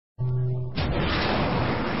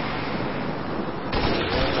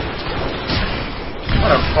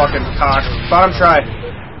fucking cock. Bottom try.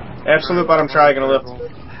 Absolute bottom try, gonna lift.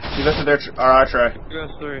 You lifted their or our try. Go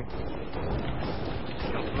 3.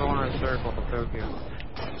 Go on a circle, Tokyo.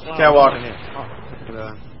 Catwalk.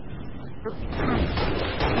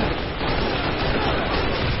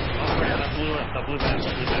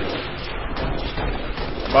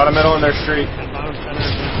 Bottom middle in their street.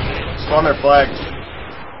 Spawn their flag.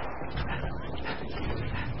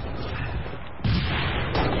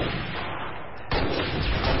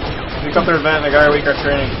 Pick up their event, the guy weak our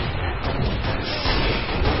training.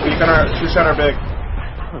 Weak on our 2-shot our big.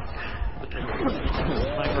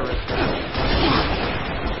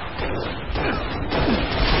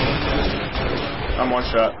 I'm 1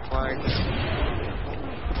 shot.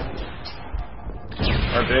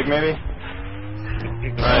 Our big maybe?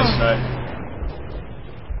 Nice, nice.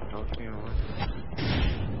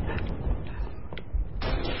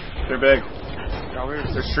 They're big.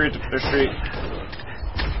 They're street. They're street.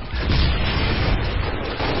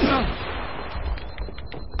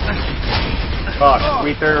 Fuck.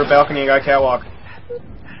 Weak their balcony, guy catwalk.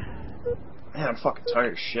 Man, I'm fucking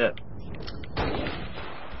tired as shit.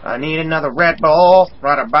 I need another Red Bull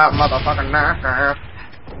right about motherfucking now.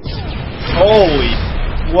 Holy,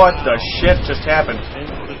 what the shit just happened?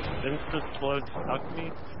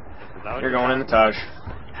 You're going in the Taj.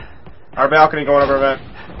 Our balcony going over event.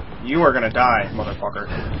 You are gonna die, motherfucker.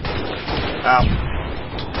 Ow.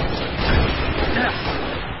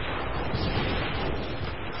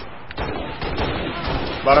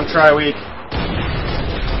 Bottom try weak.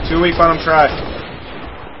 2 weak bottom try.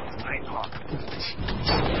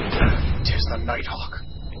 Tis the Nighthawk.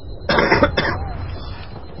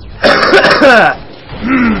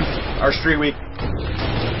 Our street weak.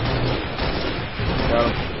 Got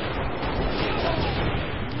him.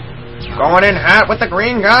 Going in hot with the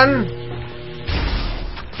green gun.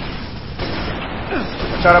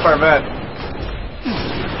 Shut up our vet.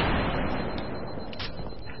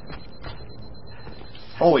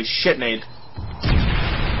 Holy shit, Nate.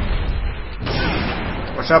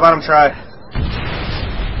 Watch out, bottom try.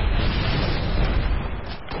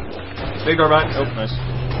 Big door vet. Oh, nice.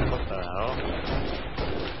 What the hell?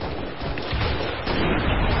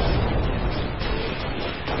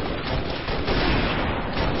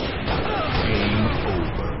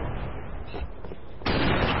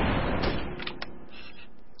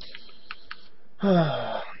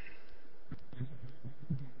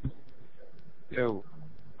 Yo,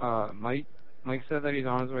 Mike said that he's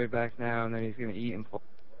on his way back now, and then he's gonna eat and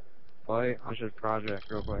play on his project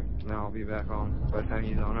real quick. Now I'll be back on by the time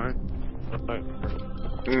he's on, alright?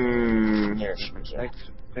 Here.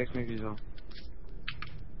 Text me if he's on.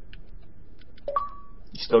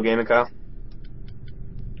 You still gaming, Kyle?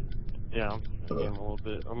 Yeah, I'm gonna game a little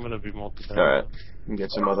bit. I'm gonna be multitasking. Alright.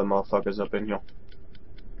 Get some other motherfuckers up in here.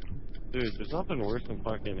 Dude, there's nothing worse than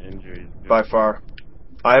fucking injuries. Dude. By far.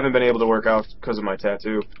 I haven't been able to work out because of my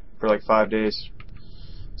tattoo for like 5 days.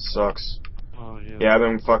 Sucks. Oh, yeah. Yeah, I've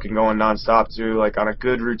been fucking going non-stop too, like on a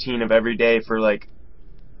good routine of every day for like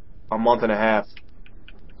a month and a half.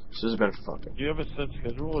 This has been fucking. Do you have a set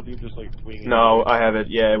schedule, or do you just like swing it? No, I have it.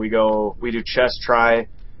 Yeah, we do chest, try,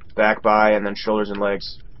 back, bi, and then shoulders and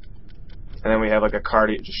legs. And then we have like a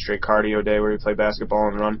cardio, just straight cardio day where we play basketball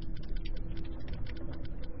and run.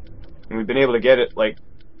 And we've been able to get it like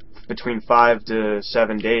between 5 to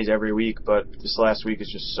 7 days every week, but this last week has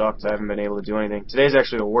just sucked. I haven't been able to do anything. Today's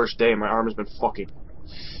actually the worst day. My arm has been fucking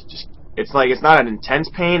just. It's like it's not an intense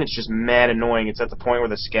pain. It's just mad annoying. It's at the point where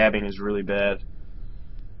the scabbing is really bad,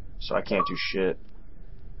 so I can't do shit.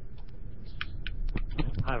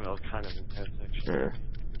 I don't know, kind of intense actually. Yeah.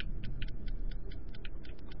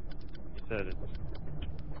 You said it.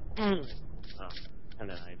 Oh,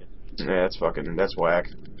 tendinitis. Yeah, that's whack.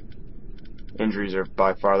 Injuries are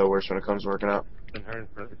by far the worst when it comes to working out. It's been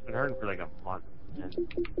hurting for like a month, and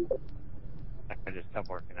I just kept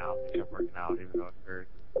working out, even though it hurt.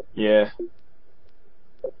 Yeah.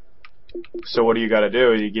 So what do you got to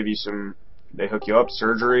do? You give you some. They hook you up,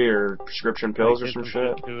 surgery or prescription pills or some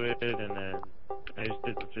shit. To it, and then I just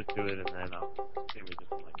did some shit to it, and then it was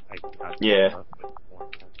just like yeah.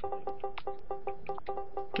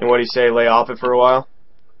 And what do you say? Lay off it for a while.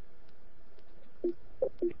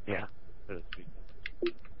 Yeah.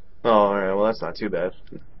 Oh, alright, well that's not too bad.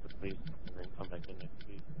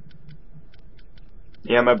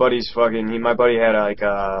 Yeah, my buddy's fucking, my buddy had like,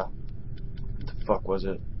 what the fuck was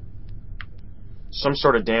it? Some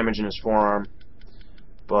sort of damage in his forearm.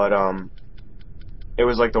 But, it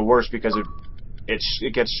was like the worst because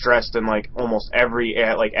it gets stressed in like almost every,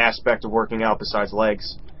 like, aspect of working out besides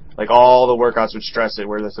legs. Like all the workouts would stress it,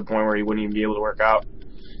 where that's the point where he wouldn't even be able to work out.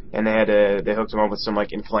 and they hooked him up with some like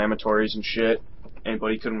inflammatories and shit,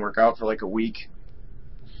 but he couldn't work out for like a week,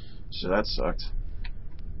 so that sucked.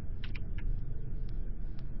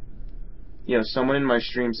 Yeah, someone in my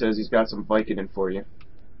stream says he's got some Vicodin for you,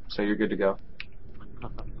 so you're good to go.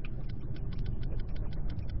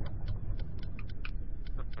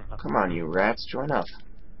 Come on, you rats, join up.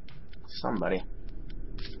 Somebody.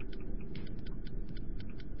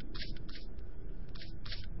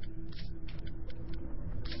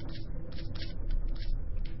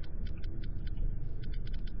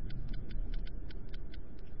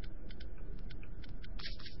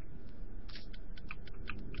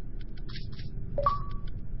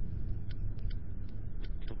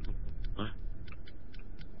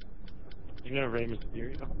 You know Rey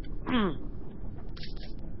Mysterio?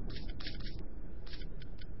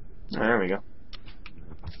 There we go.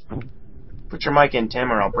 Put your mic in,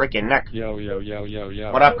 Tim, or I'll break your neck. Yo, yo, yo, yo,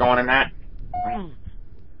 yo. What up, going in that?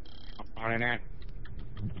 Going in that.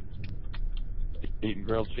 Eating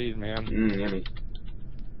grilled cheese, man. Yummy.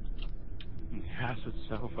 Yes, it's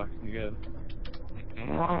so fucking good.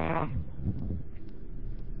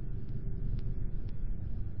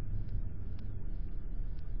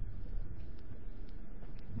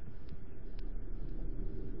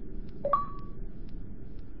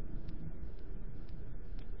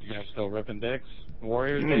 You guys still ripping dicks?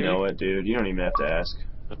 Warriors, You know it, dude. You don't even have to ask.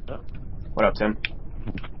 What up, Tim?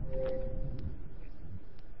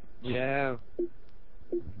 Yeah.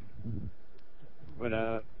 What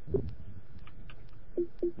up?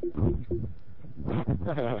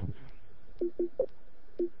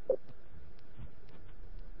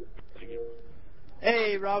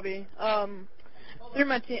 Hey, Robbie. Two of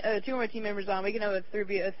my team members on. We can have a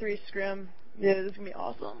 3 scrim. Yeah, this is gonna be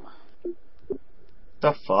awesome.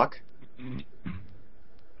 The fuck?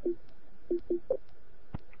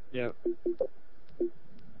 Yep.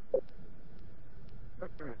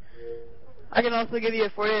 I can also give you a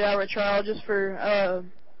 48-hour trial just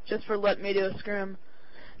for letting me do a scrim.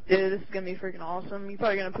 Dude, this is gonna be freaking awesome. You're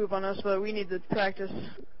probably gonna poop on us, but we need to practice.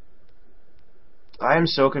 I am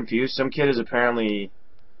so confused. Some kid is apparently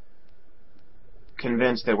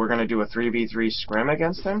convinced that we're gonna do a 3v3 scrim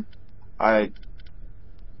against him.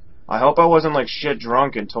 I hope I wasn't like shit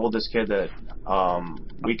drunk and told this kid that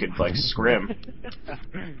we could like scrim.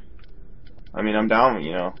 I mean, I'm down,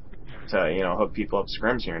 to hook people up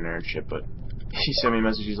scrims here and there and shit, but he sent me a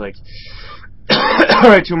message. He's like,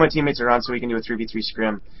 alright, 2 of my teammates are on so we can do a 3v3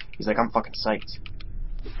 scrim. He's like, I'm fucking psyched.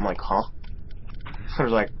 I'm like, huh? I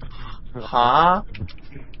was like, huh?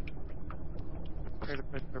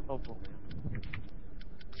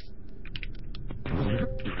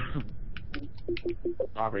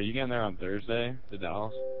 Robert, you getting there on Thursday to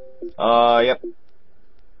Dallas? Yep.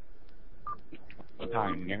 What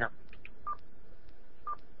time, nigga?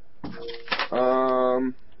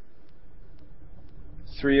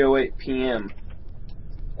 3:08 p.m.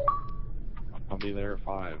 I'll be there at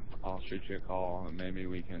 5. I'll shoot you a call and maybe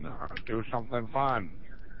we can do something fun.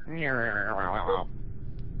 You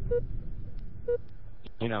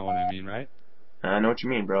know what I mean, right? I know what you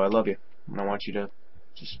mean, bro. I love you. And I want you to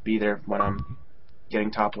just be there when I'm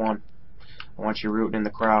getting top 1. I want you rooting in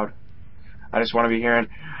the crowd. I just want to be hearing,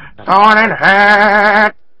 going in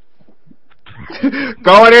hat!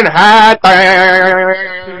 Going in hat!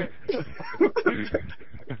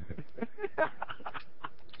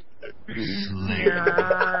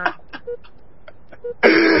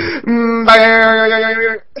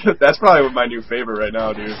 That's probably my new favorite right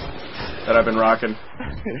now, dude. That I've been rocking.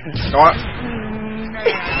 Go on.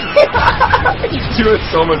 You do it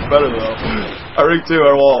so much better though. I ring 2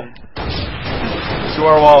 our wall. 2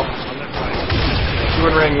 our wall. 2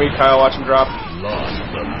 in ring weak, Kyle, watch him drop.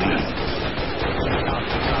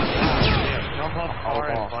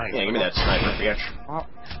 Yeah, give me that sniper, bitch.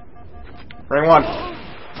 Ring 1.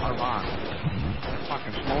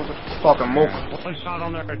 Fucking mook. One shot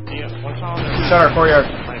on there, yeah. One shot on there. Shot our courtyard.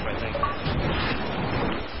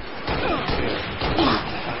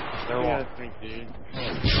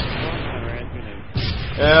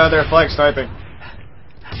 Yeah, they're flag sniping.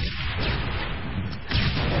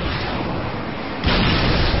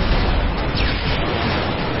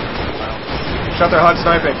 Shot their hut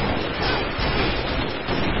sniping.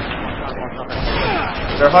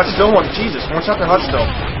 Their hut still one. Jesus, one shot their hut still.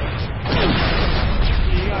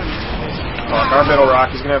 Fuck, our middle rock,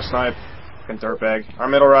 he's gonna have snipe. Fucking dirtbag. Our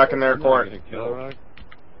middle rock in their court.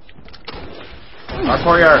 Our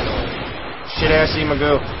courtyard. Shit-assy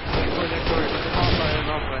Magoo. I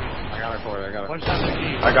got a court, I got it.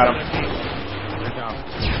 I got him.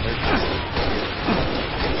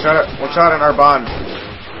 One shot at our bond.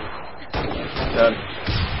 Dead.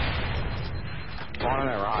 Spawn on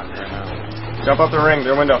that rock right now. Jump up the ring,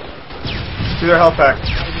 their window. To their health pack.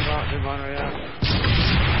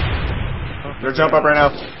 They're jump up right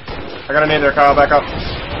now. I got a nade there, Kyle. Back up.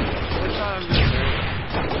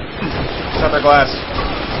 Shut their glass.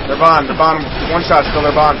 They're bond. They're bond. One shot. Still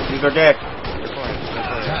their bond. These are gay.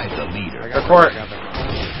 They're court.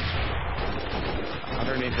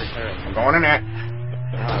 Underneath the turret. I'm going in there.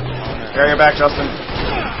 Carry your back, Justin.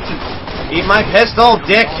 Eat my pistol,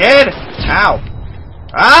 dickhead! Ow!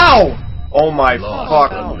 Ow! Oh my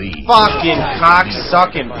fuck. Fucking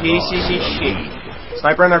cock-sucking pieces of shit.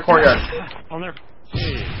 Sniper in their courtyard. On their...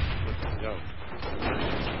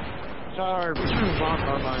 Sorry.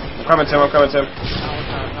 I'm coming, Tim. I'm coming, Tim.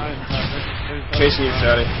 Chasing you,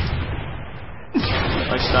 Shotty.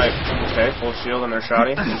 Nice snipe. Okay, full shield and their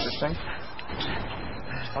Shotty. Interesting.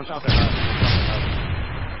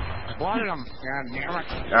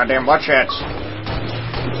 Goddamn butt shots.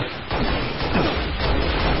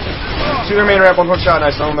 Two their main ramp, one shot,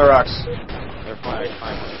 nice, on the rocks. They're flag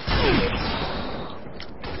snipers.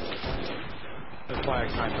 They're flag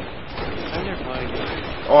snipers. And they're flag.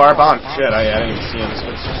 Oh, our bond. Shit, I didn't even see him.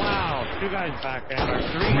 Wow, two guys back there.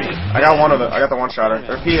 Three. I got one of them. I got the one shotter.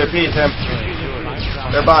 They're P, Tim.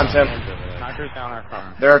 They're bond, Tim. Snipers down our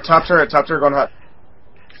car. They're top turret going hot.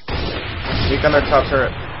 Weak on their top turret.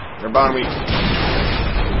 They're bond weak.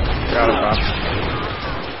 Got it, Bob.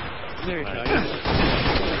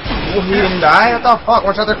 Oh, he didn't die? What the fuck?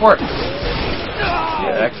 Watch out their court.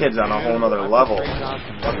 Yeah, that kid's on a whole nother level.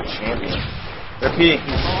 Fucking champion. They're P.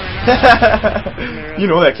 You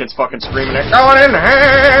know that kid's fucking screaming there. Going in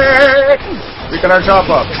here! We can our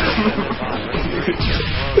jump up.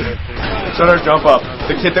 Shut our jump up.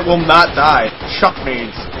 The kid that will not die. Chuck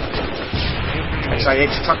nades.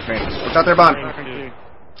 XIH chuck nades. Watch out their bond.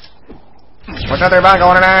 Watch out their bond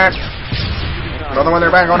going in there. Another one their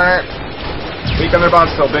bond going in there. Weak on their bond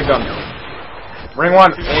still. Big gun. Ring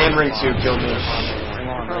 1 and ring 2 killed me.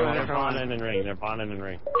 They're bonding and ring. They're bonding and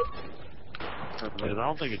ring. I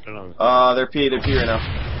don't think it's on. They're P right now.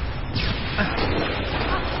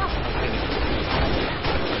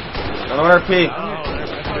 Another one are P. Oh,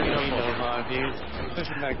 they're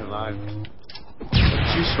pushing back alive.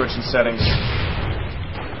 You switching settings. I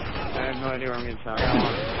have no idea where I'm getting shot.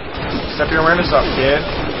 Step your awareness up, kid.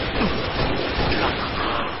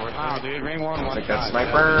 Wow, dude, ring 1, Take that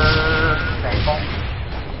sniper rifle.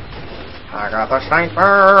 I got the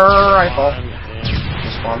sniper rifle.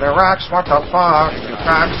 On the rocks, what the fuck? You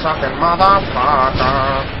cock-sucking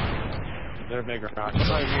motherfucker. They're big rocks.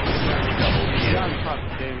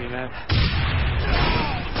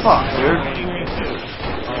 Fuck, dude.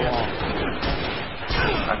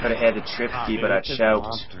 I could have had the trip key, but I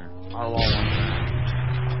choked.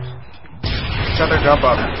 Shut their jump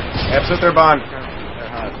up. Absolute their bond.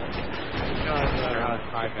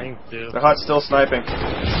 Their hut's still sniping.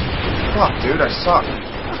 Fuck, dude, I suck.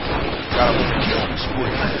 Got him.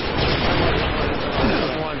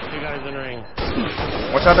 Two guys in ring.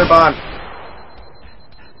 Watch out their bond.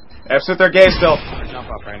 Absolute their gay still. Jump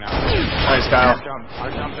up right now. Nice, Kyle. I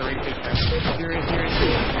jumped the ring 2. Here.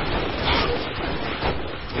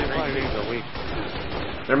 These rings are weak.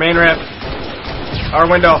 Their main ramp. Our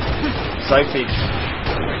window. Sight feed.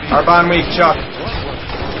 Our bond weak. Chuck.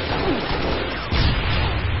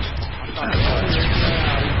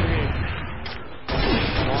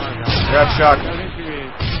 I got Chuck.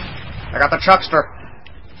 I got the Chuckster.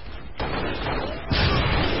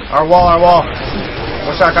 Our wall.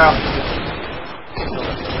 Watch out, Kyle.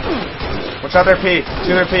 Watch out their P.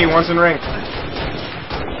 Two their P. One's in ring.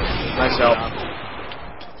 Nice help.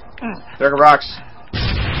 There go rocks.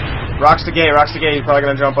 Rocks to gate. He's probably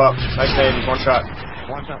gonna jump up. Nice nade. One shot. I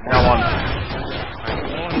got one.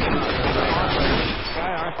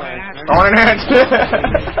 Going in it.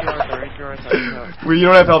 You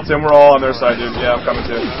don't have help, Tim. We're all on their side, dude. Yeah, I'm coming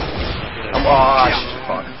too.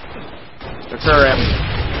 Fuck. They're turret.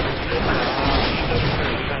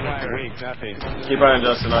 Keep running,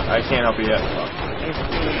 Justin. I can't help you yet.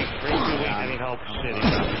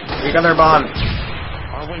 We got their bond.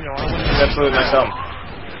 Absolutely nice help.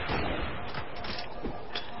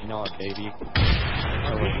 You know what, baby?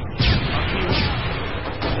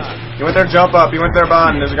 You went their jump up. You went their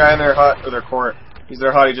bond. There's a guy in their hut or their court. He's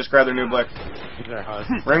their hut. He just grabbed their new blick. He's their hut.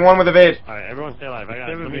 Ring 1 with evade. Alright, everyone stay alive. I got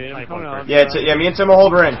it. Yeah, me and Tim will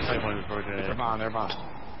hold ring. They're bond.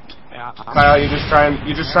 Yeah, Kyle, you just try and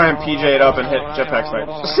PJ it up and hit jetpack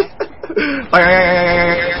snipes.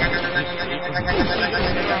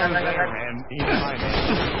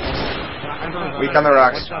 Weak on the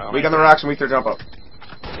rocks and weak their jump up.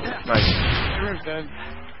 Nice.